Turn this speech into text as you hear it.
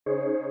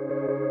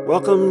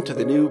Welcome to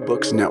the New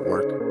Books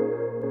Network.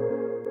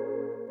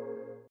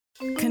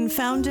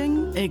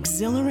 Confounding,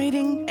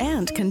 exhilarating,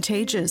 and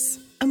contagious.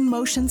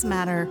 Emotions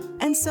matter,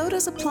 and so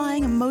does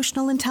applying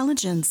emotional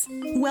intelligence.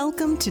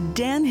 Welcome to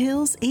Dan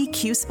Hill's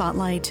EQ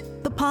Spotlight,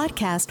 the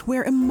podcast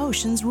where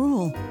emotions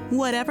rule.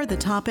 Whatever the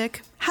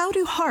topic, how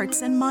do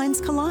hearts and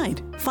minds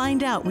collide?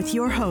 Find out with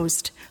your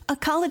host, a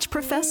college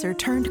professor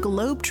turned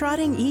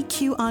globe-trotting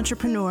EQ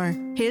entrepreneur.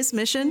 His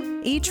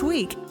mission? Each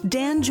week,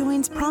 Dan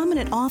joins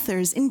prominent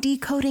authors in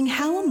decoding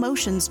how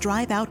emotions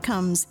drive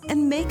outcomes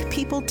and make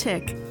people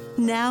tick.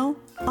 Now,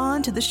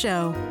 on to the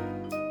show.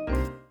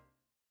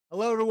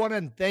 Hello, everyone,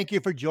 and thank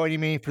you for joining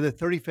me for the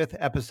 35th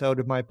episode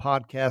of my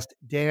podcast,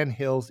 Dan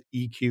Hill's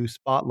EQ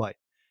Spotlight.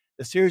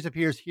 The series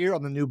appears here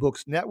on the New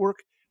Books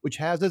Network, which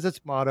has as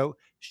its motto,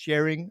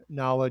 sharing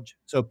knowledge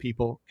so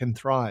people can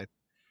thrive.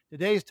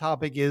 Today's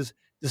topic is,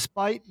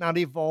 despite not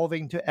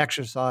evolving to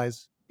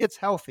exercise, it's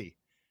healthy.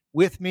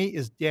 With me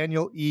is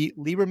Daniel E.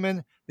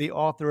 Lieberman, the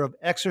author of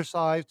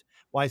Exercised,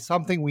 Why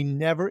Something We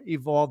Never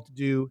Evolved to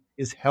Do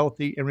is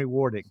Healthy and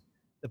Rewarding.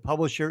 The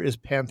publisher is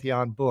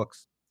Pantheon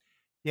Books.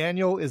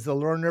 Daniel is the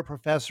Lerner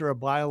Professor of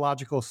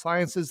Biological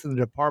Sciences in the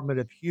Department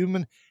of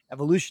Human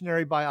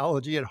Evolutionary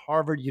Biology at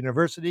Harvard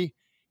University.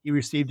 He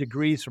received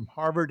degrees from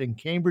Harvard and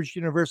Cambridge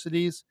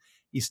universities.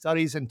 He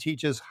studies and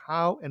teaches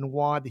how and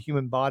why the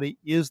human body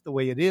is the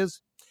way it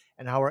is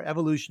and how our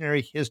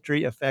evolutionary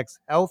history affects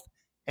health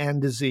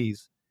and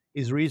disease.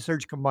 His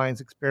research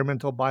combines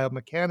experimental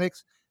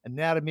biomechanics,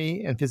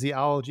 anatomy, and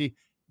physiology,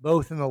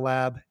 both in the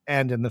lab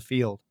and in the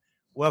field.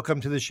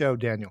 Welcome to the show,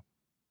 Daniel.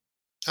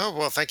 Oh,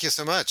 well, thank you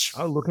so much.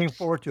 Oh, looking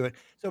forward to it.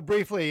 So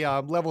briefly,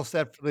 level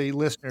set for the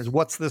listeners.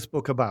 What's this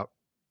book about?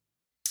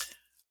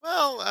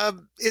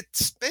 Well,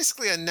 it's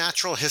basically a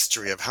natural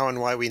history of how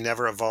and why we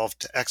never evolved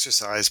to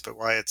exercise, but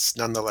why it's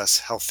nonetheless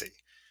healthy.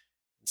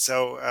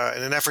 So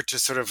in an effort to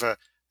sort of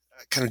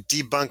kind of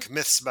debunk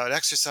myths about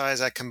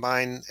exercise, I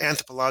combine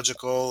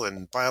anthropological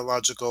and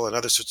biological and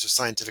other sorts of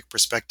scientific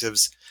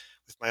perspectives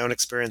with my own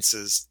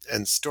experiences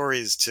and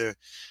stories to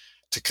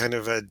kind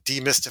of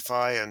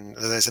demystify and,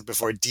 as I said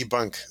before,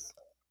 debunk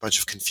a bunch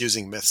of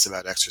confusing myths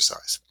about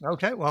exercise.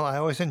 Okay, well, I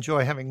always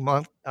enjoy having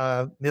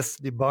myths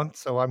debunked,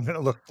 so I'm going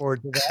to look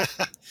forward to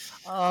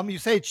that. You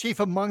say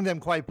chief among them,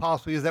 quite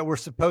possibly, is that we're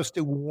supposed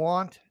to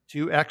want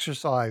to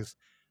exercise.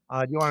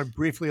 Do you want to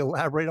briefly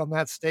elaborate on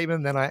that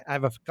statement? Then I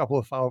have a couple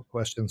of follow-up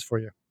questions for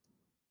you.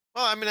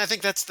 Well, I mean, I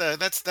think that's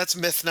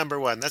myth number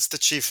one. That's the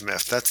chief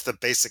myth. That's the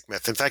basic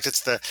myth. In fact,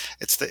 it's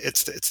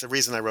the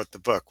reason I wrote the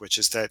book, which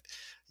is that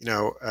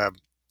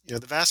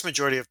the vast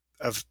majority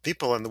of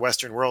people in the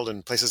Western world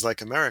in places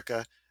like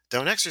America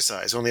don't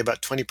exercise. Only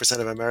about 20%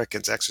 of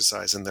Americans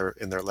exercise in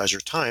their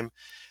leisure time,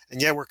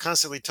 and yet we're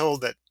constantly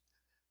told that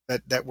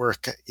we're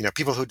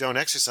people who don't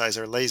exercise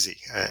are lazy,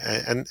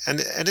 and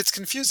it's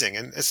confusing.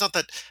 And it's not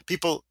that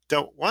people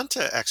don't want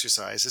to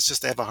exercise; it's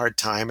just they have a hard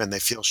time and they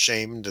feel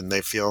shamed and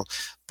they feel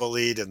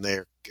bullied and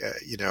they're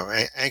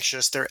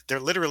anxious. They're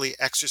literally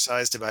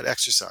exercised about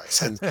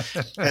exercise,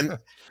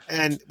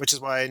 and which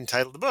is why I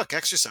entitled the book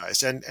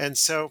 "Exercised." And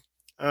so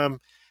I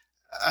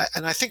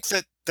think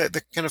that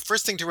the kind of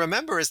first thing to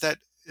remember is that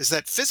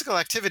physical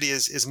activity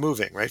is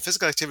moving, right?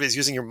 Physical activity is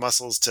using your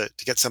muscles to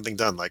get something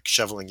done, like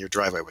shoveling your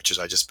driveway, which is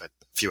I just spent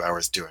a few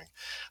hours doing.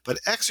 But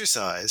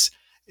exercise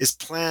is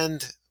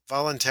planned,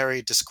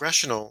 voluntary,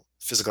 discretional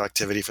physical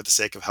activity for the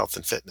sake of health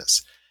and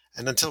fitness.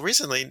 And until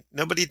recently,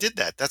 nobody did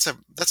that. That's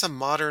a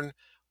modern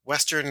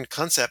Western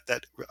concept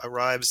that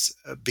arrives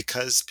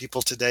because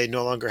people today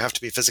no longer have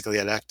to be physically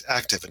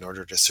active in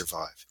order to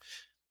survive.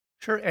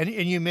 Sure. And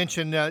you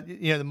mentioned,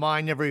 the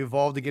mind never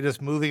evolved to get us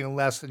moving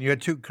unless, and you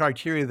had two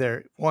criteria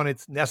there. One,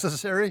 it's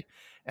necessary,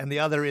 and the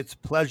other, it's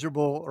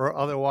pleasurable or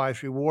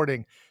otherwise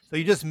rewarding. So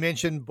you just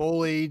mentioned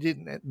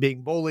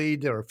being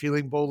bullied or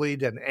feeling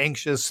bullied and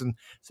anxious and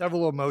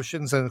several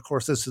emotions. And of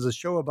course, this is a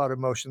show about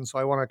emotions. So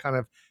I want to kind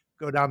of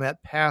go down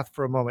that path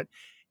for a moment.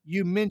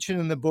 You mentioned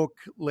in the book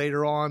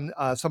later on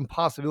some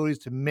possibilities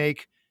to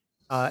make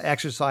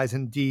exercise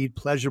indeed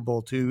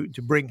pleasurable, to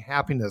bring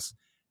happiness.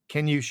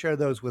 Can you share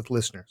those with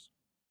listeners?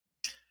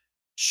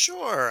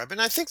 Sure. I mean,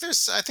 I think there's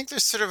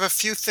sort of a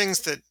few things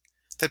that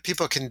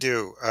people can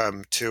do I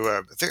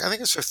think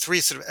there's sort of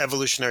three sort of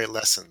evolutionary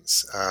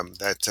lessons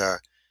that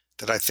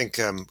I think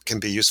can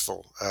be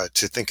useful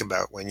to think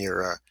about when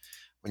you're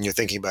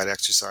thinking about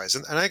exercise.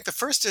 And I think the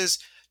first is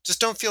just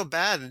don't feel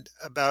bad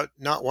about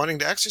not wanting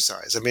to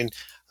exercise. I mean,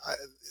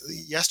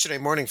 yesterday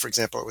morning, for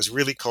example, it was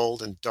really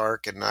cold and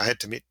dark, and I had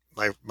to meet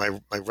my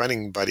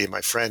running buddy,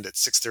 my friend, at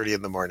 6:30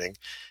 in the morning.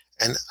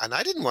 And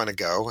I didn't want to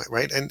go,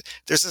 right? And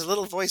there's this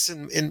little voice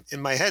in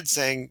my head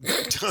saying,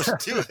 "Don't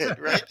do it,"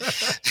 right?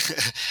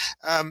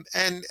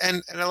 And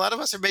a lot of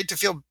us are made to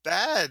feel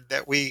bad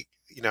that we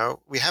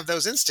have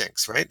those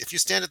instincts, right? If you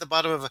stand at the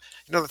bottom of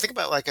think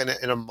about like in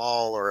a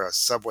mall or a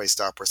subway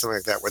stop or something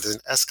like that, where there's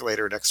an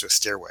escalator next to a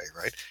stairway,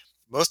 right?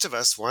 Most of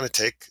us want to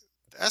take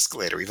the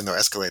escalator, even though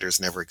escalators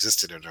never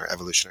existed in our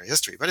evolutionary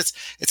history. But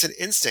it's an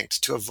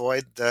instinct to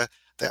avoid the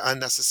the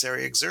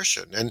unnecessary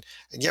exertion. And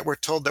yet we're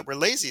told that we're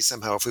lazy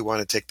somehow if we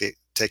want to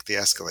take the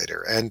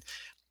escalator. And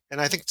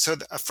I think so.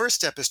 A first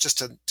step is just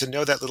to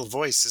know that little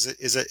voice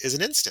is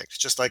an instinct,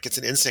 just like it's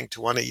an instinct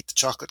to want to eat the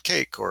chocolate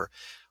cake or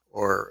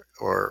uh,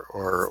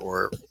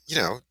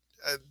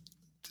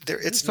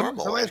 it's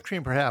normal. Some ice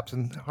cream, perhaps,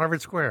 in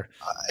Harvard Square.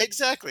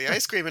 Exactly,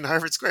 ice cream in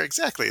Harvard Square.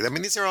 Exactly. I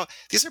mean, these are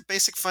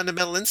basic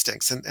fundamental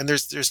instincts, and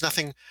there's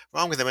nothing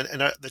wrong with them.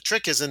 And the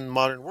trick is, in the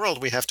modern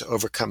world, we have to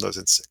overcome those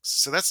instincts.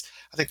 So that's,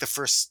 I think, the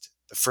first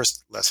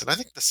lesson. I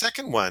think the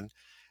second one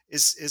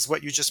is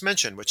what you just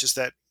mentioned, which is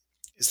that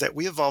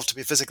we evolved to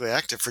be physically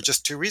active for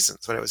just two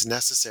reasons: when it was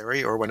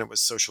necessary or when it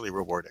was socially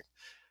rewarding.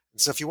 And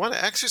so, if you want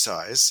to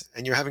exercise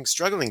and you're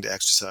struggling to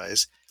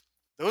exercise,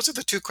 those are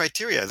the two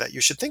criteria that you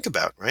should think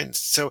about, right? And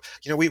so,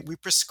 we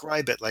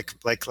prescribe it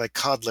like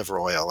cod liver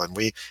oil, and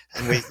we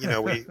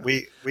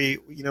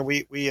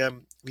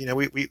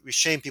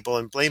shame people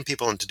and blame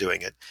people into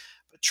doing it.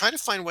 But try to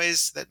find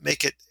ways that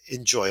make it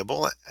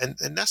enjoyable and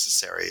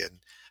necessary. And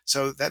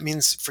so that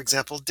means, for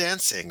example,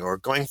 dancing or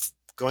going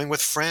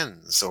with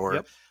friends, or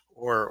Yep.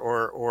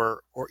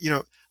 or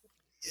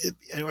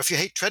if you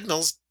hate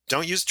treadmills,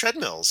 don't use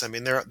treadmills. I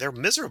mean, they're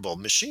miserable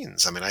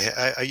machines. I mean,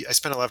 I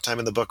spent a lot of time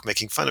in the book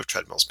making fun of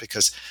treadmills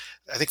because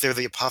I think they're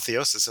the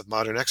apotheosis of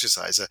modern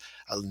exercise. A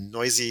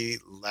noisy,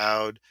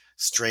 loud,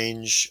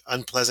 strange,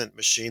 unpleasant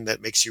machine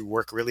that makes you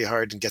work really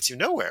hard and gets you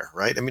nowhere,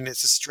 right? I mean,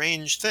 it's a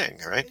strange thing,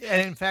 right?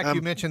 And in fact,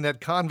 you mentioned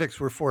that convicts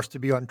were forced to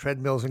be on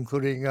treadmills,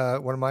 including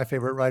one of my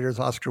favorite writers,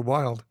 Oscar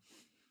Wilde.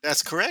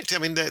 That's correct. I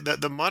mean,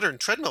 the modern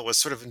treadmill was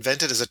sort of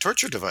invented as a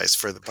torture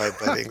device by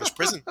the English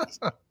prison.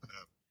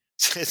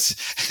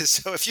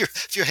 So if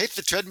you hate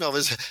the treadmill,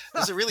 there's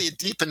a really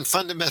deep and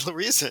fundamental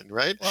reason,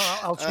 right? Well,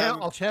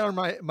 I'll channel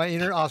my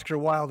inner Oscar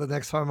Wilde the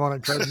next time I'm on a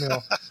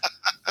treadmill.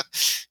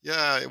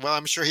 Yeah, well,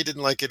 I'm sure he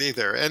didn't like it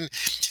either. And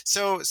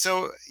so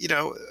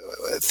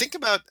think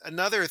about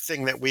another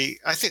thing that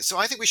I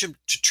think we should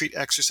treat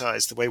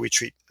exercise the way we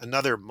treat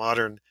another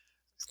modern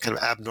kind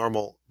of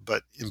abnormal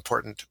but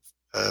important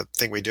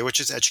thing we do, which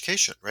is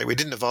education, right? We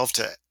didn't evolve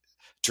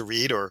to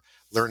read or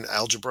learn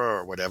algebra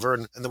or whatever.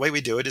 And the way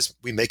we do it is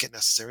we make it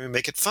necessary, we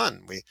make it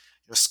fun.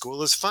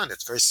 School is fun.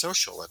 It's very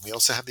social. And we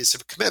also have these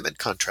sort of commitment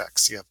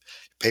contracts. You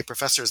pay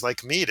professors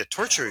like me to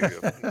torture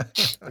you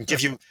and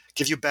give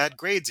you bad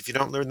grades if you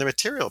don't learn the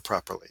material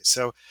properly.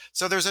 So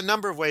there's a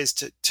number of ways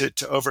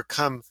to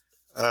overcome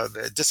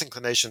the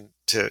disinclination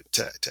to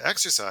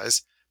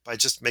exercise by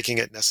just making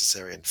it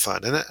necessary and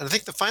fun. And I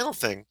think the final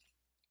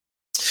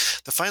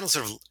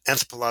sort of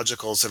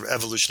anthropological sort of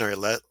evolutionary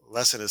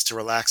lesson is to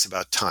relax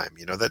about time.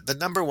 The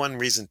number one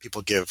reason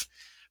people give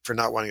for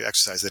not wanting to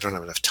exercise, they don't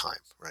have enough time,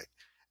 right?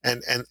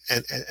 And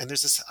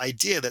there's this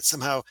idea that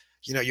somehow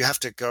you have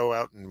to go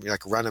out and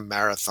run a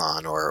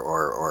marathon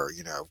or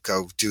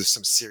go do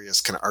some serious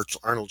kind of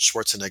Arnold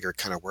Schwarzenegger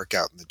kind of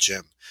workout in the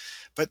gym.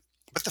 But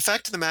the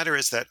fact of the matter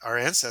is that our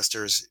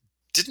ancestors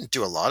didn't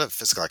do a lot of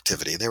physical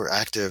activity. They were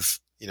active,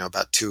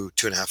 about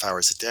 2.5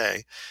 hours a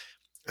day.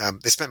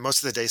 They spent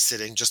most of the day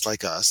sitting, just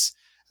like us.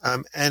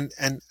 And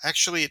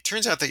actually, it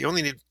turns out that you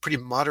only need pretty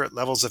moderate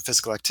levels of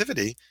physical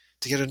activity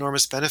to get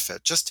enormous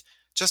benefit. Just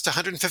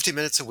 150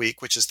 minutes a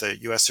week, which is the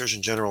U.S.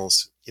 Surgeon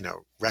General's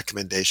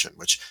recommendation,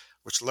 which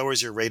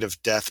lowers your rate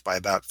of death by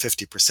about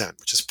 50%,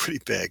 which is pretty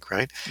big,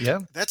 right? Yeah,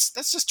 that's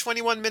just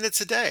 21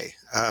 minutes a day.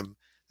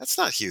 That's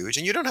not huge,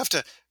 and you don't have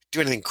to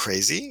do anything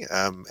crazy.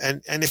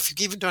 And if you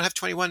even don't have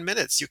 21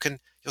 minutes,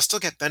 you'll still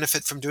get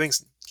benefit from doing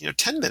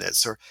 10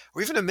 minutes or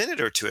even a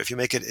minute or two if you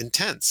make it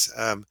intense.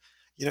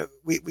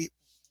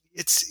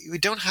 We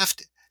don't have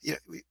to.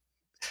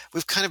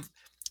 We've kind of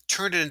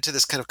turned it into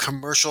this kind of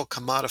commercial,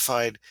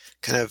 commodified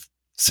kind of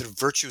sort of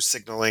virtue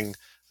signaling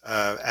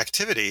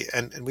activity,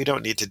 and we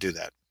don't need to do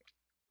that.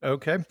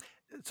 Okay.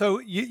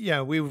 So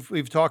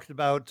we've talked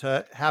about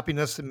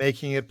happiness and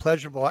making it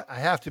pleasurable. I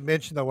have to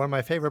mention though, one of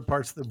my favorite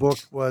parts of the book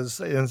was,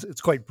 and it's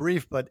quite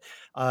brief, but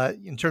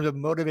in terms of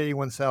motivating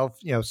oneself,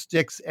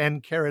 sticks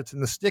and carrots.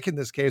 And the stick in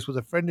this case was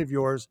a friend of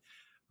yours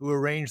who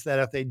arranged that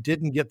if they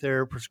didn't get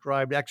their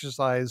prescribed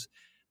exercise,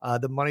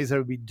 the monies that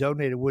would be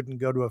donated wouldn't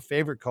go to a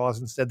favorite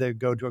cause. Instead, they'd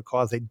go to a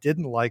cause they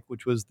didn't like,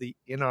 which was the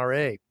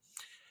NRA.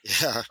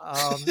 Yeah.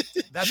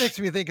 That makes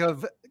me think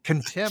of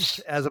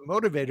contempt as a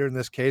motivator in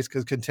this case,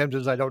 because contempt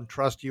is I don't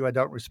trust you, I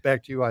don't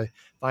respect you, I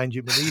find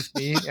you beneath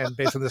me, and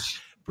based on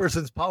this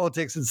person's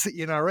politics, it's the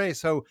NRA.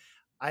 So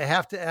I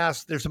have to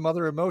ask, there's some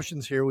other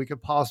emotions here we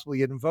could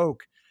possibly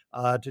invoke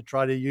to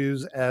try to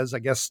use as, I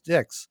guess,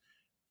 sticks.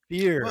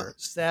 Fear,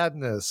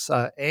 sadness,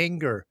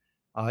 anger,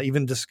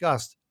 even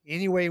disgust.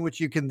 Any way in which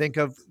you can think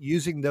of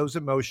using those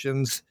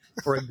emotions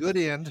for a good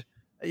end,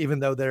 even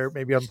though they're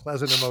maybe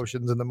unpleasant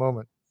emotions in the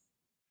moment.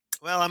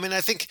 Well, I mean, I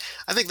think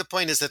the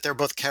point is that they're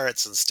both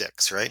carrots and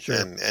sticks, right? Sure.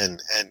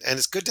 And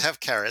it's good to have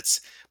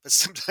carrots, but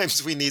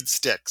sometimes we need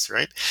sticks,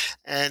 right?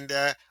 And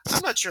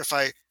I'm not sure if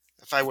I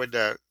would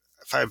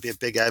be a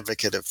big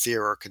advocate of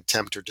fear or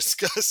contempt or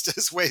disgust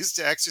as ways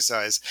to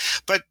exercise.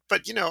 But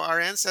our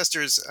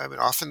ancestors, I mean,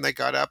 often they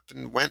got up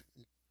and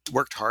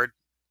worked hard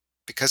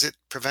because it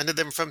prevented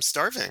them from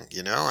starving.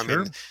 I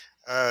mean, Sure.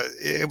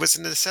 it was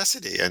a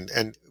necessity,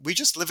 and we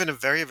just live in a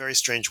very, very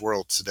strange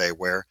world today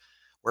where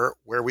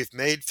we've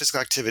made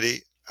physical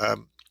activity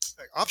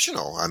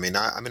optional. I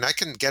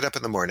can get up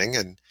in the morning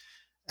and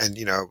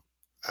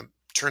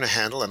turn a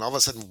handle, and all of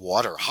a sudden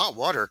hot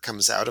water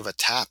comes out of a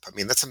tap. I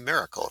mean, that's a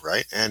miracle,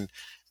 right? And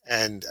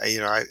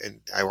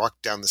I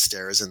walk down the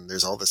stairs, and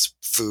there's all this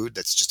food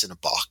that's just in a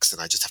box,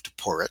 and I just have to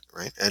pour it,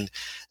 right? And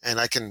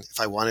I can, if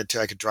I wanted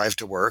to, I could drive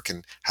to work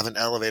and have an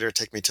elevator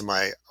take me to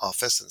my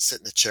office and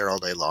sit in a chair all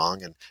day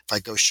long. And if I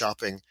go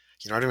shopping,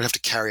 I don't even have to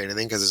carry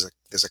anything because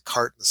there's a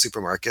cart in the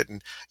supermarket,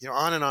 and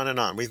on and on and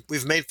on.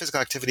 We've made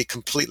physical activity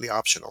completely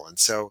optional, and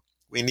so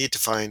we need to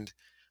find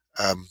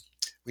um,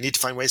 we need to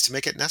find ways to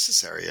make it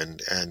necessary.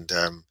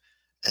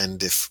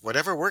 And if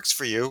whatever works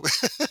for you,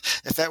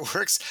 if that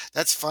works,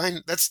 that's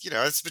fine. That's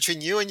it's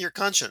between you and your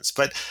conscience.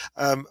 But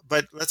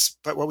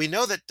what we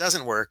know that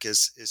doesn't work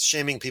is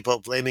shaming people,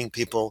 blaming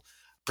people,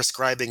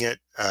 prescribing it.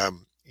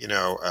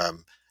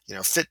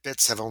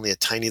 Fitbits have only a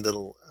tiny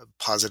little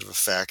positive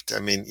effect. I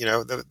mean,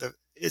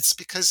 it's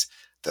because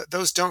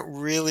those don't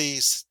really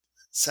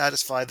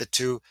satisfy the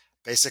two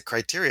basic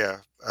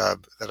criteria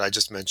that I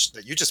just mentioned,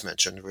 that you just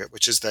mentioned,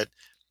 which is that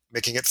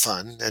making it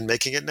fun and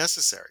making it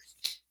necessary.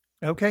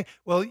 Okay.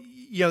 Well,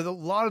 a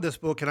lot of this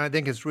book, and I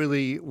think it's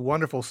really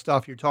wonderful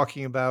stuff. You're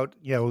talking about,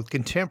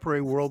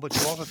 contemporary world, but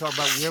you also talk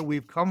about where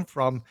we've come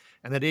from,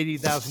 and that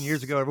 80,000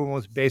 years ago, everyone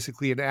was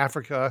basically in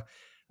Africa,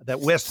 that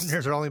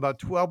Westerners are only about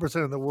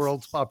 12% of the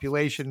world's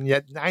population,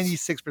 yet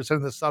 96%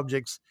 of the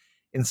subjects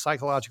in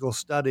psychological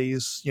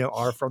studies,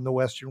 are from the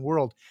Western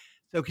world.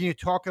 So can you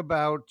talk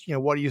about,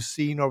 what you've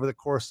seen over the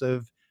course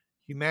of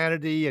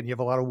humanity? And you have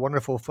a lot of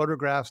wonderful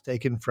photographs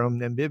taken from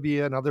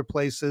Namibia and other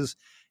places.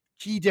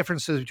 Key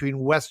differences between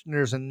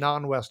Westerners and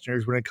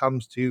non-Westerners when it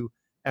comes to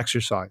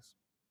exercise.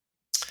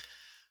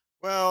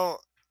 Well,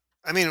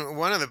 I mean,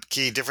 one of the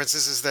key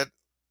differences is that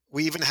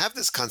we even have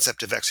this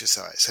concept of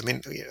exercise. I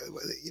mean,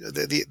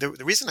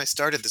 the reason I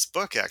started this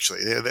book,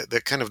 actually,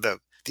 the kind of the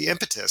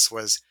impetus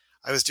was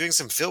I was doing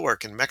some field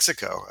work in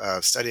Mexico,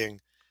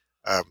 studying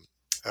um,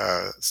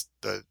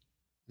 the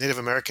Native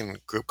American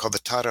group called the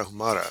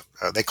Tarahumara.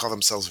 They call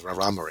themselves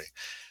Raramuri,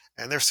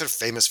 and they're sort of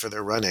famous for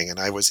their running. And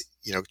I was,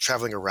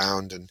 traveling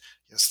around and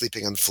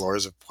sleeping on the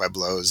floors of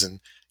pueblos and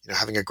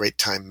having a great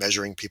time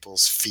measuring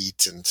people's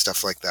feet and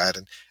stuff like that.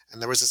 And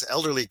there was this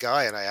elderly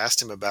guy, and I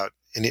asked him about,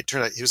 and it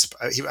turned out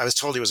I was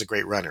told he was a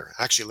great runner.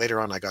 Actually, later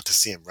on, I got to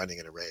see him running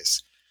in a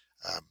race.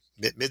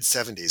 Mid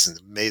 70s, an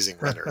amazing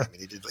runner. I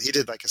mean, he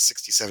did like a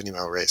 60,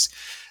 70-mile race.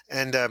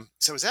 And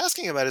so I was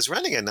asking about his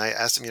running, and I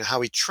asked him,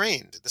 how he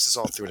trained. This is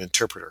all through an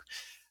interpreter.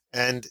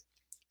 And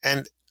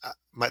the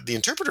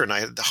interpreter and I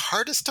had the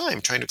hardest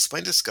time trying to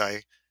explain to this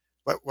guy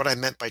what I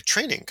meant by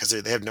training, because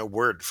they have no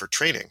word for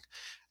training.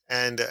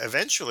 And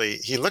eventually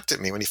he looked at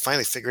me when he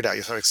finally figured out.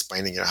 He started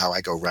explaining, how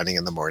I go running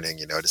in the morning,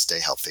 to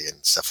stay healthy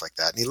and stuff like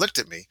that. And he looked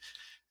at me.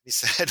 He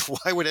said,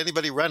 "Why would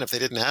anybody run if they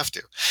didn't have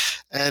to?"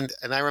 And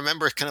I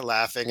remember kind of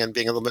laughing and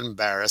being a little bit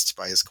embarrassed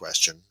by his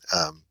question,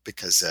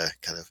 because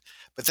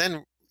But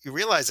then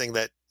realizing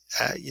that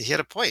he had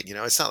a point.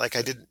 It's not like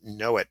I didn't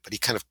know it, but he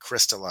kind of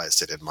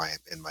crystallized it in my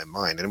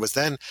mind. And it was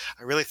then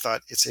I really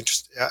thought it's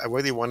interesting. I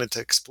really wanted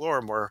to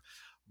explore more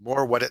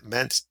what it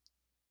meant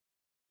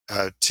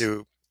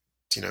to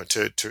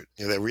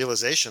the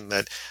realization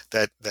that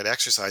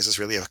exercise is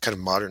really a kind of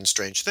modern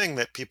strange thing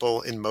that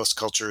people in most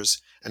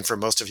cultures and for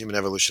most of human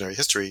evolutionary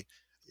history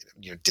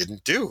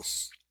didn't do.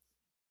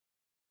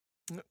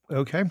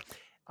 Okay.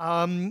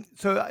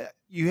 So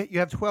you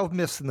have 12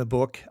 myths in the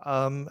book.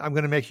 I'm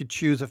going to make you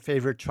choose a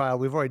favorite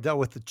child. We've already dealt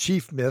with the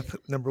chief myth,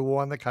 number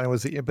one, that kind of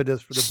was the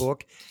impetus for the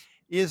book.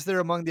 Is there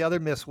among the other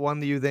myths one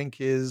that you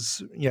think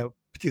is,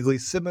 particularly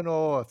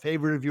seminal, a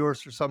favorite of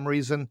yours for some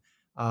reason?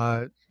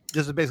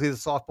 This is basically the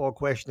softball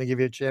question to give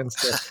you a chance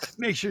to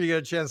make sure you get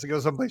a chance to go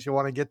someplace you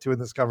want to get to in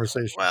this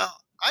conversation. Well,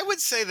 I would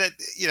say that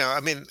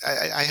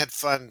I had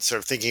fun sort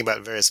of thinking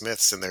about various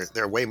myths, and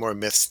there are way more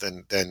myths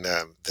than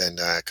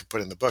I could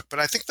put in the book. But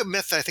I think the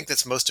myth I think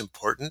that's most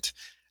important,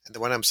 and the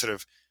one I'm sort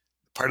of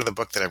part of the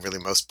book that I'm really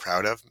most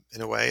proud of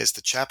in a way, is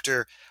the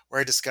chapter where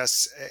I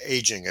discuss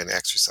aging and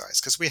exercise,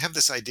 because we have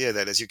this idea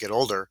that as you get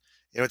older,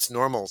 it's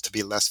normal to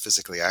be less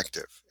physically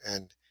active,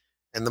 and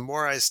the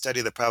more I study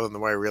the problem, the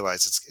more I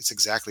realize it's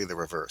exactly the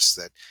reverse.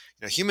 That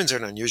humans are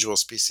an unusual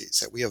species.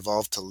 That we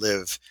evolved to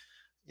live,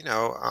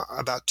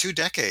 about 2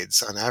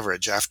 decades on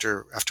average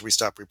after we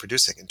stop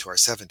reproducing into our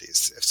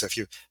 70s. So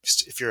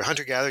if you're a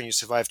hunter gatherer and you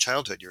survive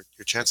childhood, your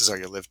chances are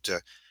you'll live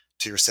to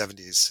your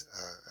 70s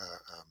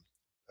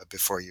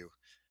before you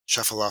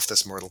shuffle off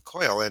this mortal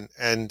coil.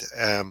 And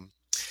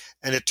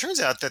it turns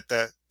out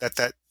that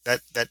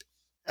that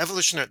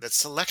evolutionary, that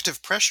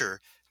selective pressure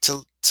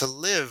to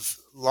live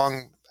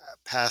long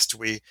past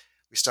we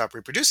stop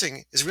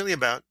reproducing is really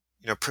about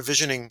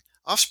provisioning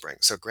offspring.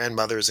 So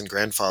grandmothers and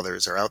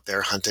grandfathers are out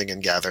there hunting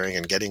and gathering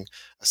and getting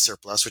a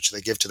surplus, which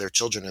they give to their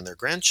children and their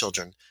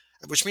grandchildren,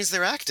 which means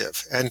they're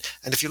active. And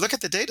if you look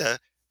at the data,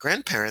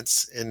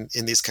 grandparents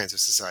in these kinds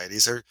of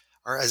societies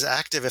are as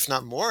active, if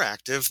not more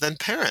active, than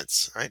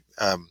parents, right?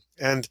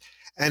 And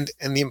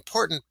the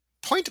important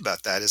point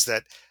about that is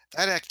that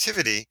that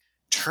activity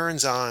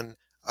turns on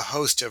a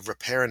host of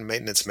repair and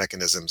maintenance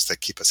mechanisms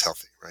that keep us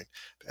healthy, right?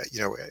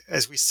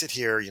 As we sit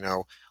here,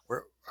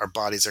 our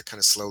bodies are kind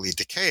of slowly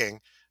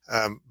decaying.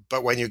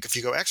 But if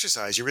you go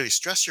exercise, you really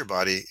stress your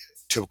body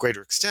to a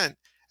greater extent.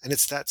 And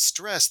it's that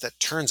stress that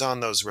turns on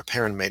those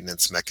repair and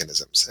maintenance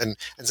mechanisms. And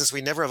since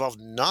we never evolved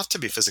not to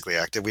be physically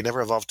active, we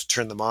never evolved to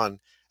turn them on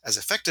as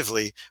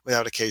effectively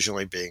without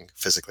occasionally being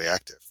physically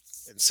active.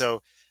 And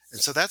so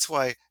that's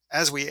why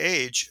as we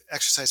age,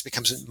 exercise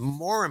becomes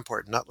more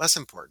important, not less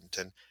important.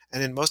 And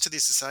in most of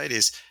these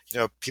societies,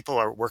 people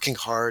are working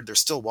hard, they're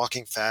still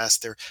walking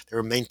fast,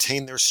 they're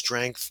maintain their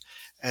strength.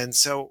 And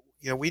so,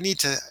 we need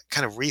to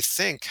kind of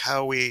rethink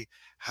how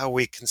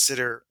we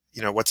consider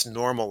what's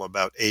normal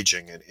about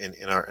aging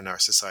in our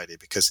society,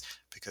 because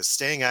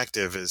staying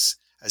active is,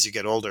 as you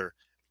get older,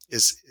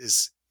 is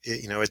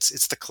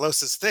it's the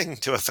closest thing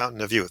to a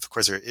fountain of youth. Of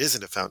course, there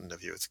isn't a fountain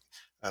of youth,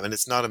 and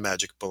it's not a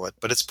magic bullet,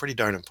 but it's pretty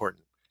darn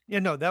important. Yeah,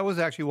 no, that was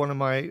actually one of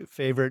my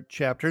favorite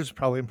chapters,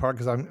 probably in part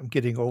because I'm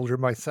getting older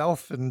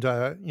myself. And,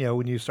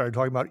 when you started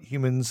talking about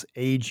humans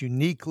age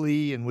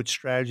uniquely and which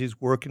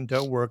strategies work and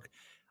don't work,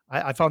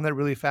 I found that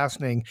really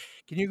fascinating.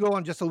 Can you go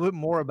on just a little bit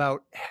more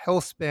about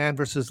health span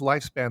versus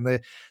lifespan?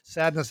 The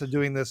sadness of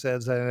doing this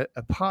as a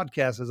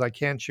podcast is I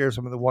can't share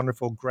some of the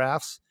wonderful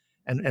graphs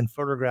and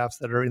photographs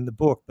that are in the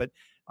book, but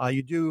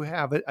you do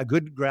have a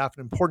good graph,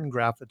 an important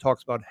graph that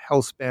talks about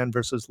health span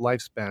versus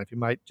lifespan. If you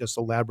might just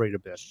elaborate a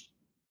bit.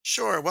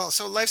 Sure. Well,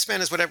 so lifespan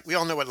is we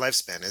all know what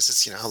lifespan is.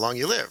 It's how long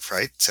you live,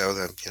 right?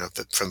 So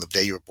from the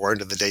day you were born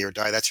to the day you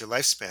die, that's your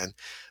lifespan.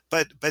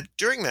 But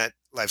during that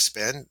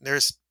lifespan,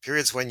 there's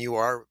periods when you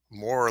are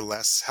more or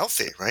less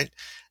healthy, right?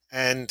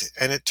 And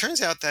it turns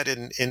out that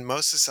in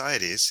most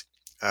societies,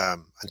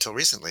 until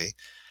recently,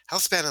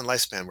 health span and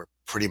lifespan were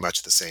pretty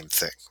much the same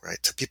thing, right?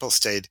 So people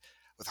stayed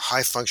with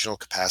high functional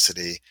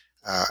capacity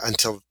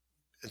until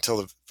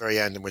the very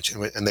end,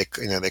 and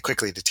they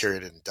quickly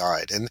deteriorated and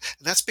died. And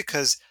that's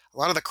because a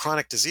lot of the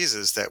chronic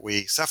diseases that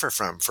we suffer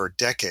from for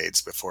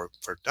decades before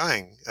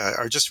dying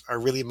are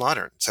really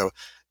modern. So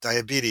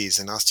diabetes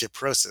and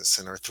osteoporosis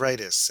and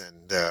arthritis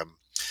and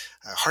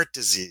heart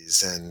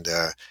disease and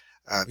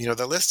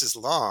the list is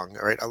long.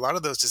 All right, a lot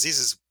of those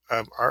diseases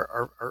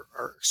are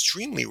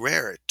extremely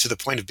rare to the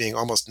point of being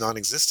almost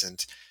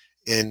non-existent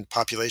in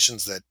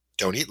populations that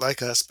don't eat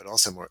like us, but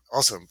also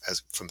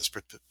as from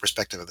the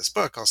perspective of this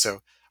book,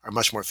 also are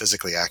much more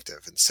physically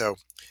active. And so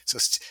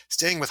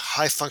staying with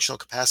high functional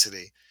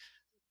capacity,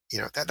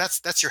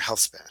 that's your health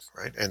span,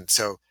 right? And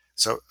so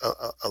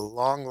a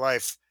long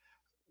life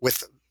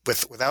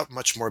without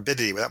much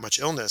morbidity, without much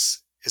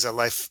illness, is a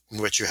life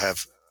in which you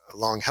have a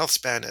long health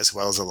span as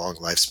well as a long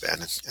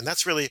lifespan. And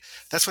that's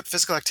what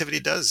physical activity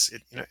does.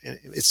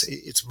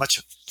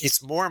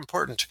 It's more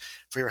important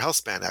for your health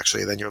span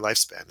actually than your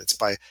lifespan. It's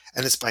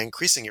by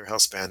increasing your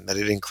health span that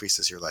it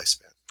increases your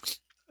lifespan.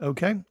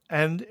 Okay.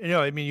 And,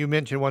 you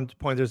mentioned one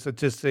point, there's a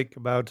statistic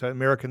about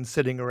Americans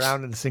sitting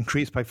around, and it's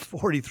increased by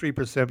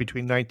 43%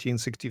 between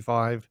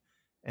 1965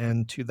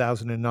 and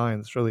 2009.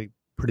 It's really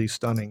pretty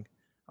stunning.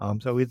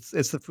 So it's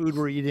the food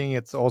we're eating,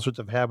 it's all sorts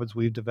of habits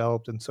we've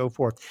developed and so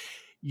forth.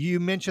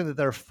 You mentioned that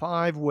there are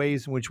 5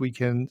 ways in which we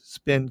can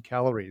spend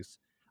calories.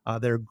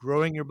 They're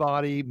growing your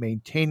body,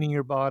 maintaining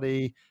your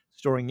body,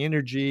 storing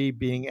energy,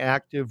 being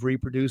active,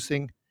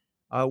 reproducing.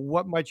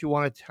 What might you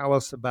want to tell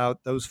us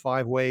about those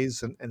 5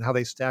 ways and how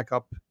they stack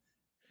up?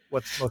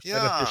 What's most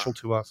beneficial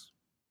to us?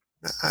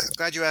 I'm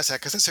glad you asked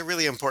that, because that's a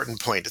really important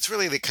point. It's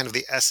really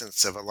the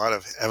essence of a lot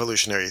of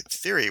evolutionary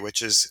theory,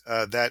 which is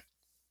that,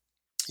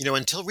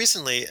 until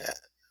recently,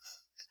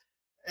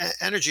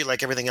 energy,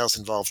 like everything else,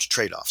 involved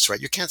trade-offs,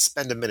 right? You can't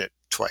spend a minute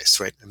twice,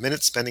 right? A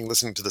minute spending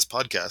listening to this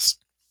podcast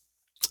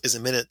is a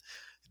minute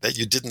that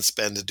you didn't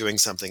spend doing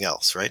something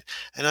else, right?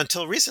 And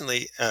until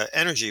recently,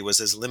 energy was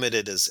as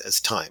limited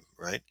as time,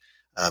 right?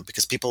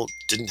 Because people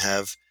didn't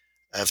have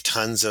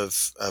tons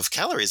of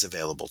calories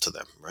available to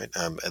them, right?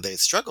 They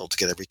struggled to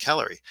get every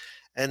calorie,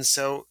 and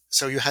so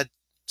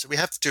we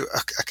have to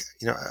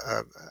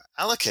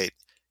allocate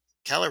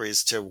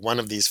calories to one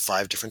of these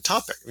 5 different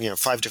topics,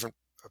 5 different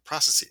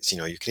processes.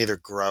 You can either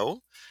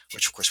grow,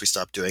 which of course we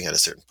stopped doing at a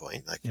certain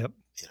point,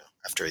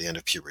 after the end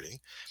of puberty.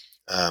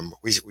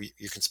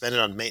 You can spend it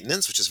on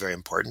maintenance, which is very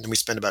important, and we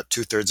spend about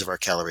 2/3 of our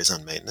calories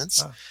on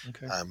maintenance.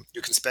 Okay.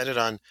 You can spend it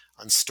on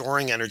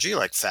storing energy,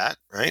 like fat,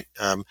 right?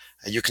 And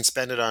you can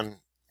spend it on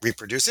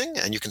reproducing,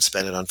 and you can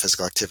spend it on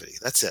physical activity.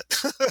 That's it.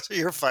 Those are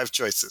your 5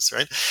 choices,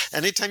 right?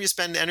 Anytime you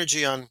spend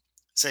energy on,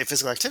 say,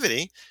 physical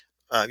activity,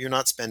 you're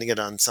not spending it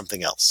on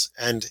something else.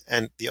 And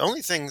the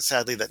only thing,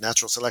 sadly, that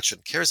natural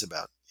selection cares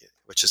about,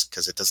 which is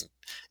because it doesn't,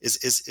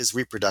 is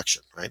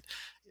reproduction, right?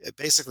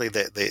 Basically,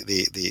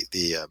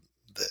 the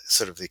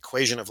sort of the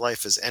equation of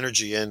life is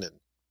energy in and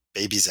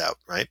babies out,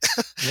 right?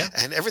 Yeah.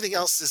 And everything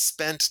else is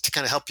spent to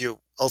kind of help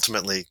you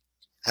ultimately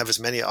have as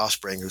many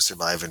offspring who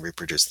survive and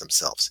reproduce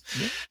themselves.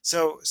 Yeah.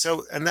 So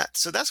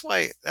that's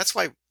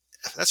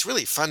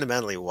really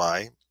fundamentally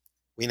why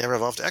we never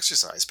evolved to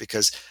exercise,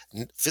 because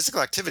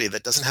physical activity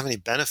that doesn't have any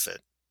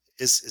benefit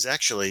is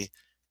actually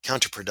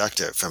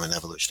counterproductive from an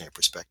evolutionary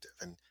perspective.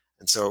 And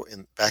so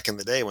back in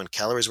the day when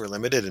calories were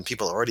limited and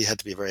people already had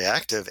to be very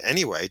active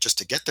anyway just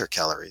to get their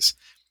calories,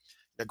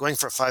 going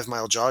for a 5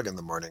 mile jog in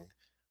the morning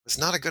was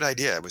not a good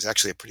idea. It was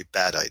actually a pretty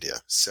bad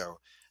idea. So,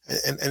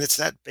 and it's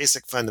that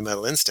basic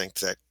fundamental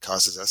instinct that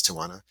causes us to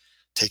want to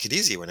take it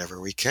easy whenever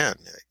we can.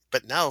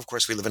 But now, of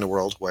course, we live in a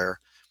world where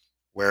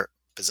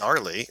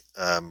bizarrely,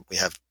 we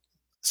have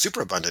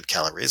super abundant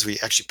calories. We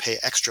actually pay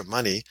extra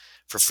money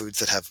for foods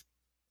that have,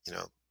 you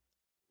know,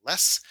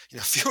 less,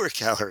 fewer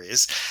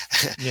calories.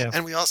 Yeah.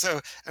 And we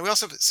also,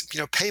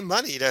 pay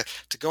money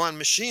to go on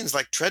machines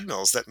like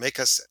treadmills that make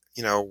us,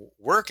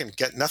 work and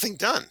get nothing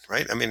done.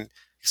 Right. I mean,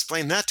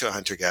 explain that to a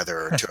hunter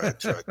gatherer,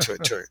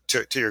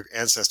 to your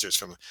ancestors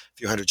from a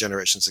few hundred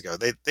generations ago.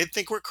 They'd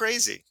think we're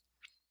crazy.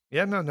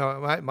 Yeah, no.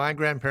 My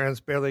grandparents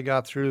barely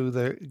got through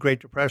the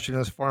Great Depression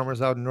as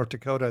farmers out in North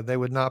Dakota. They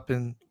would not have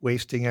been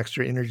wasting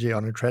extra energy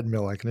on a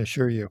treadmill, I can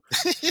assure you.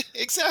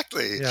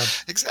 Exactly. Yeah.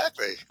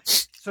 Exactly.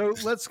 So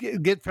let's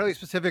get fairly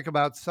specific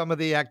about some of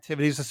the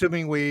activities,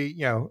 assuming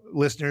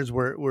listeners,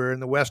 we're in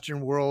the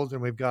Western world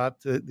and we've got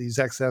these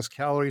excess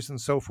calories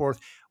and so forth.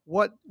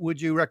 What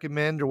would you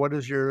recommend, or what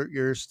does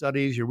your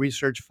studies, your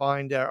research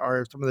find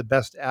are some of the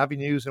best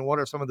avenues, and what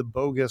are some of the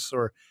bogus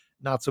or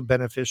not so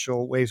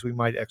beneficial ways we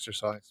might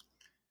exercise?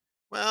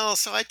 Well,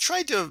 so I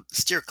tried to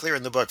steer clear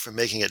in the book from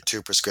making it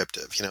too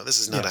prescriptive. This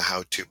is not Yeah, a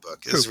how-to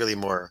book. This true. is really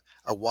more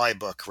a why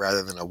book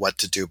rather than a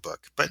what-to-do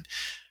book. But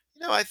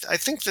I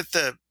think that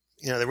the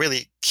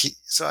really key.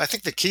 So I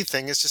think the key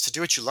thing is just to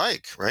do what you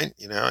like, right?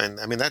 And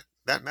I mean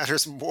that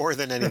matters more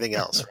than anything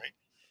else,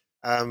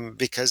 right?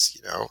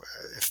 Because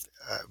if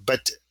uh,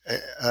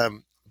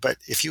 but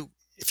if you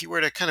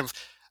were to kind of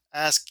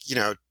ask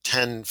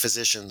 10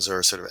 physicians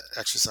or sort of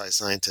exercise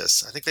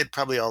scientists, I think they'd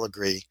probably all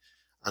agree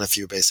on a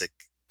few basic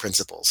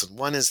principles. And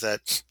one is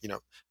that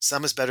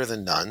some is better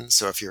than none.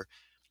 So if you're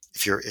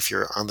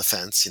on the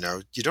fence,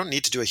 you don't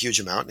need to do a huge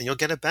amount, and you'll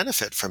get a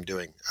benefit from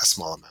doing a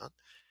small amount.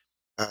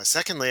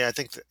 Secondly, I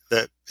think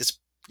that it's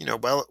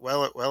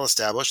well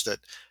established that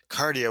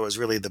cardio is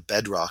really the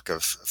bedrock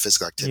of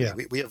physical activity.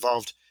 Yeah. We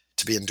evolved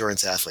to be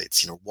endurance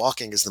athletes.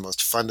 Walking is the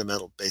most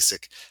fundamental,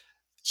 basic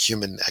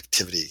human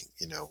activity.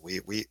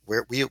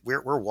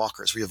 We're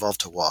walkers. We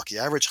evolved to walk. The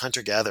average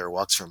hunter gatherer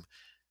walks from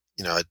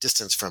a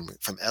distance from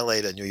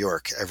LA to New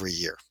York every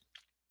year.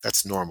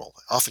 That's normal.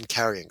 Often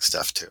carrying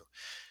stuff too.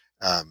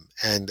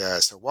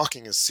 So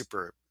walking is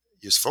super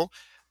useful.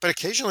 But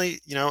occasionally,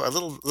 a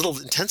little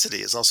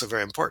intensity is also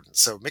very important.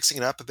 So mixing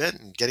it up a bit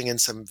and getting in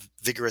some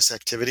vigorous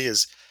activity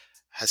has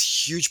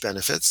huge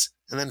benefits.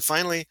 And then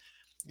finally,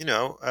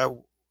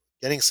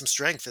 getting some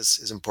strength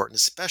is important,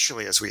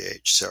 especially as we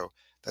age. So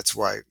that's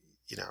why,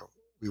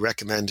 we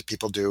recommend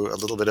people do a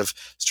little bit of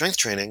strength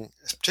training,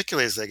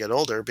 particularly as they get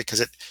older, because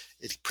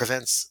it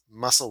prevents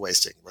muscle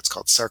wasting, what's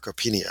called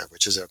sarcopenia,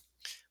 which is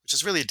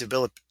really a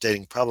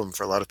debilitating problem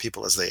for a lot of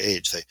people as they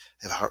age. They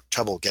have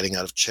trouble getting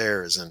out of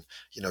chairs and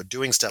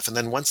doing stuff. And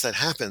then once that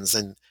happens,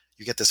 then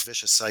you get this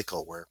vicious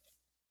cycle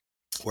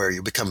where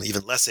you become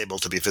even less able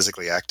to be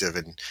physically active,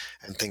 and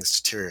things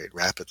deteriorate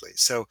rapidly.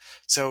 So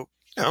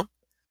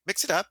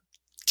mix it up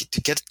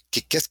to get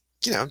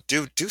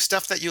do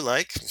stuff that you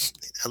like.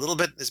 A little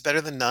bit is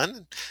better than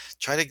none.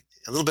 A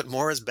little bit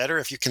more is better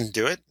if you can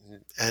do it,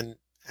 and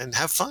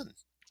have fun.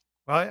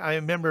 Well, I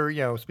remember,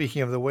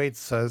 speaking of the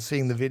weights,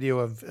 seeing the video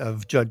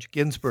of Judge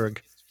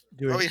Ginsburg Oh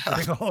doing, yeah,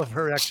 doing all of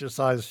her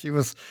exercise. She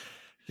was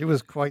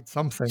quite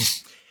something.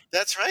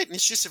 that's right. And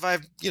she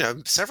survived,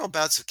 several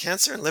bouts of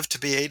cancer and lived to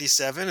be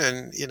 87.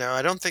 And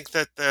I don't think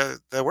that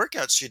the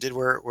workouts she did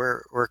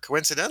were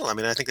coincidental. I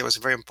mean, I think that was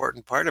a very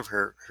important part of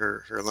her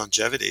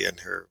longevity and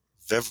her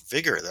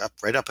vigor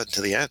right up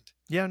until the end.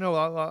 Yeah, no,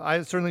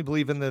 I certainly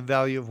believe in the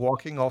value of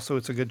walking. Also,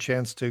 it's a good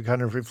chance to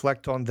kind of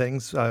reflect on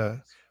things.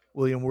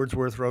 William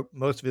Wordsworth wrote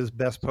most of his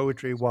best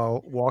poetry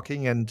while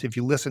walking, and if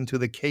you listen to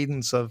the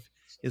cadence of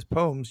his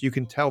poems, you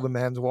can tell the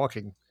man's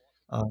walking.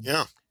 Um,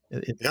 Yeah,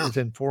 yeah. it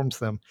informs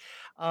them.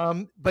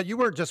 But you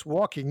weren't just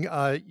walking;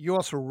 you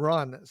also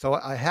run. So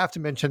I have to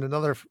mention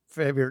another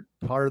favorite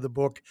part of the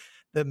book,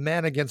 the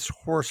man against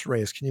horse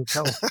race. Can you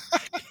tell?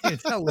 Can you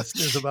tell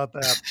listeners about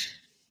that?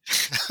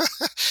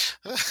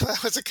 That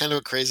was a kind of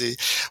a crazy.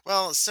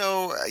 Well,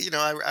 so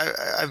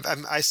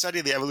I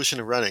studied the evolution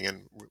of running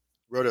and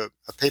wrote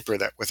a paper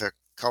that with a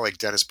colleague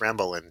Dennis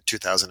Bramble in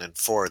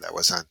 2004 that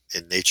was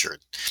in Nature,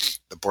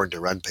 the Born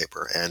to Run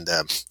paper, and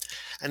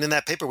in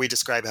that paper we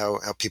describe how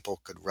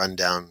people could run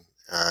down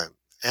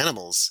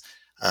animals.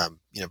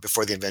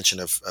 Before the invention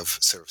of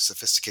sort of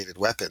sophisticated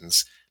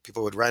weapons,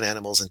 people would run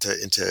animals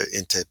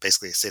into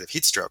basically a state of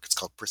heat stroke. It's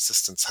called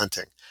persistence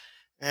hunting.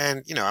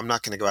 And I'm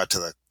not going to go out to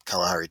the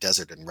Kalahari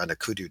Desert and run a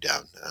kudu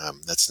down.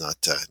 That's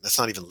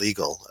not even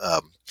legal.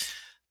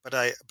 But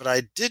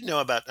I did know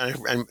about. I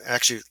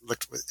actually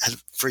looked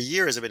for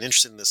years. I've been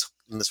interested in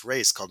this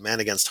race called Man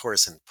Against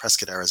Horse in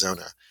Prescott,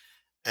 Arizona,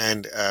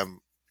 and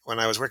when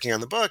I was working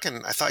on the book,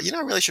 and I thought,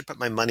 I really should put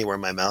my money where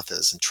my mouth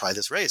is and try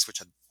this race,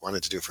 which I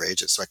wanted to do for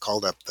ages. So I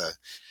called up the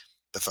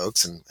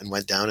folks and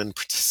went down and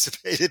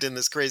participated in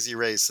this crazy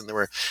race. And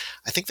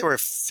I think there were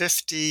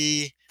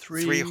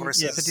 53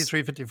 horses. Yeah,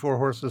 53, 54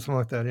 horses, something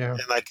like that. Yeah.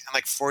 And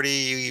like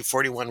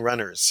 41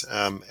 runners.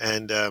 I'm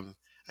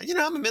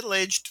a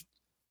middle-aged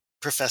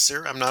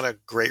professor. I'm not a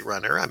great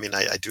runner. I mean,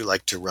 I do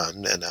like to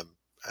run, and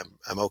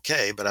I'm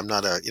okay, but I'm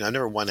not I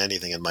never won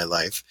anything in my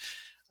life.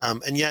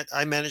 And yet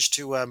I managed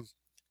to,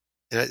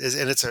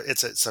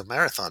 it's a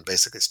marathon,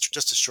 basically. It's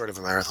just as short of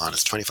a marathon.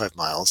 It's 25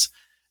 miles.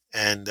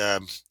 And,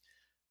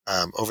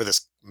 over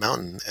this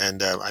mountain,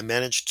 and I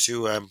managed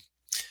to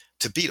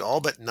beat all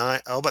but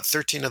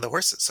 13 of the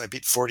horses. So I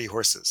beat 40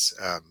 horses,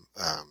 and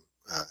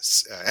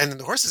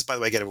the horses, by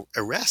the way, get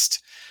a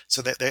rest.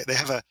 So they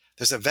have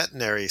there's a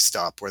veterinary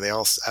stop where they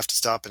all have to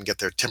stop and get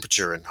their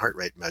temperature and heart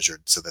rate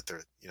measured, so that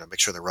they're make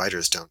sure the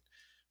riders don't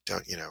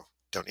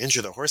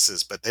injure the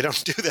horses, but they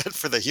don't do that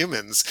for the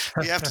humans.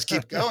 We have to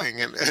keep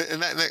going,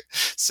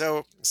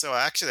 so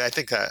actually, I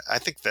think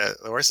the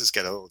horses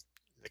get a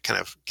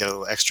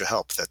little extra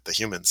help that the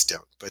humans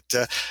don't. But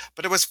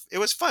it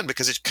was fun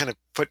because it kind of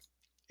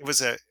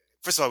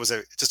first of all, it was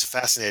just a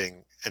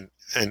fascinating and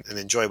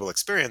enjoyable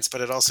experience,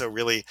 but it also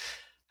really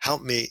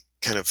helped me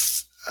kind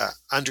of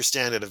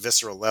understand at a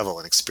visceral level,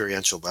 an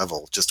experiential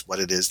level, just what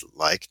it is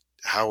like,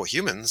 how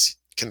humans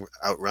can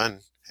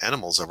outrun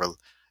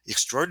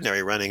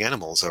extraordinary running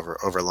animals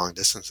over long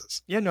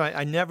distances. Yeah, no,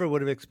 I never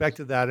would have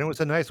expected that. And it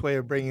was a nice way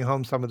of bringing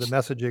home some of the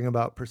messaging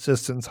about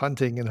persistence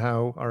hunting and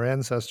how our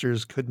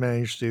ancestors could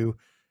manage to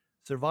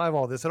survive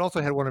all this. It also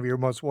had one of your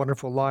most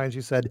wonderful lines.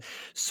 You said,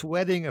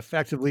 sweating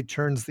effectively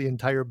turns the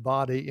entire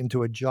body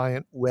into a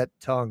giant wet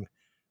tongue.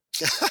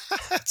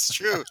 That's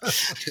true.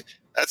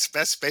 That's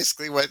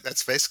basically what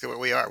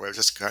we are. We've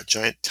just got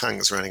giant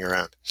tongues running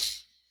around.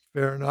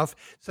 Fair enough.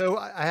 So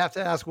I have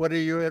to ask, what are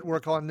you at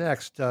work on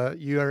next?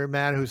 You are a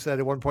man who said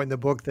at one point in the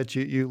book that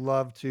you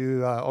love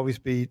to always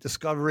be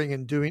discovering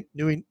and doing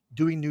new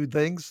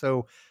things.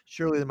 So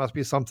surely there must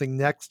be something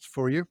next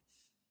for you.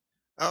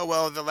 Oh,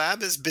 well, the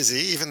lab is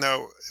busy, even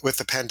though with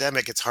the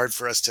pandemic, it's hard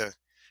for us to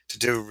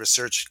do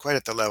research quite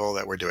at the level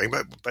that we're doing.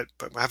 But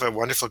I have a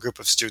wonderful group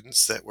of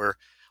students that we're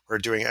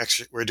doing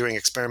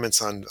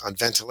experiments on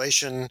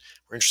ventilation.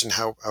 We're interested in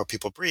how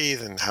people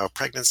breathe and how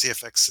pregnancy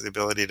affects the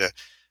ability to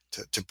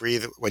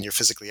breathe when you're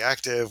physically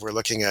active. We're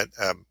looking at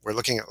a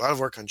lot of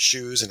work on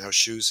shoes and how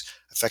shoes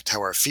affect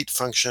how our feet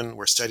function.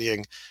 We're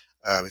studying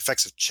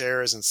effects of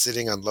chairs and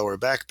sitting on lower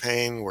back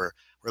pain. We're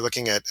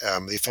looking at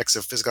the effects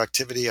of physical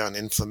activity on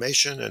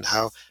inflammation and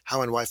how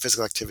and why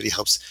physical activity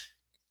helps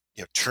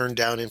turn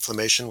down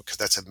inflammation, because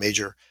that's a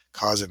major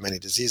cause of many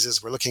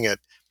diseases. We're looking at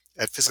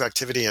physical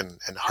activity and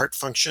heart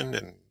function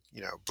and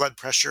blood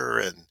pressure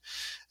and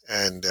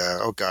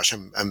oh gosh,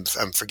 I'm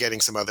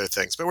forgetting some other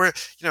things. But we're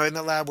in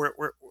the lab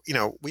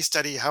we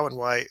study how and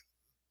why,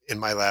 in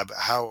my lab,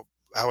 how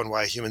and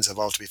why humans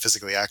evolved to be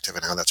physically active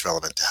and how that's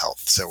relevant to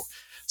health. So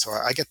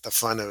I get the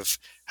fun of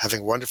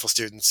having wonderful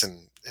students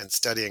and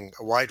studying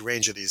a wide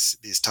range of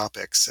these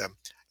topics.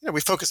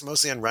 We focus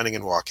mostly on running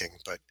and walking,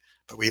 but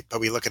we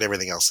look at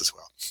everything else as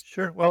well.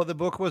 Sure. Well, the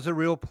book was a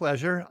real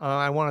pleasure.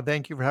 I want to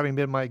thank you for having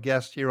been my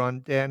guest here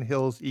on Dan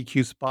Hill's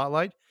EQ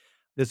Spotlight.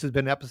 This has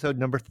been episode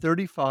number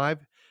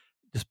 35.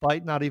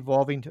 Despite not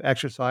evolving to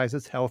exercise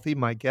as healthy,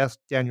 my guest,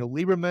 Daniel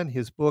Lieberman,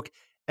 his book,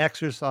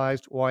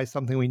 Exercised: Why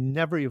Something We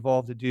Never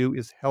Evolved to Do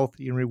is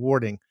Healthy and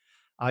Rewarding.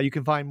 You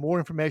can find more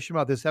information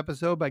about this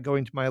episode by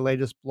going to my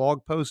latest blog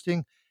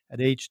posting at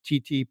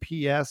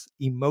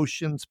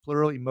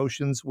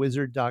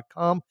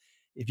https://emotionswizard.com.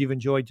 If you've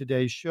enjoyed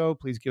today's show,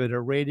 please give it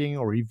a rating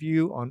or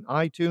review on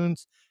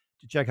iTunes.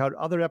 To check out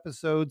other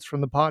episodes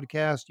from the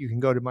podcast, you can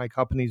go to my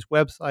company's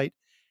website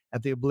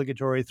at the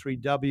obligatory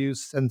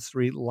 3Ws,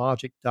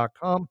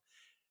 sensorylogic.com.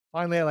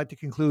 Finally, I like to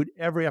conclude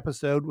every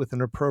episode with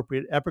an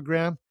appropriate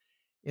epigram.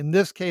 In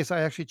this case,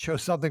 I actually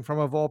chose something from,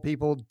 of all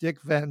people, Dick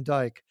Van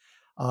Dyke.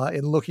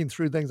 In looking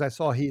through things I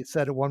saw, he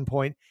said at one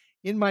point,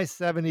 in my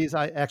 70s,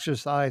 I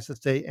exercise to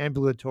stay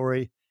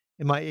ambulatory.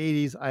 In my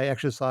 80s, I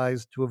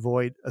exercise to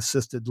avoid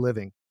assisted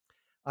living.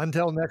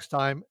 Until next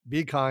time,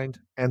 be kind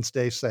and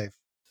stay safe.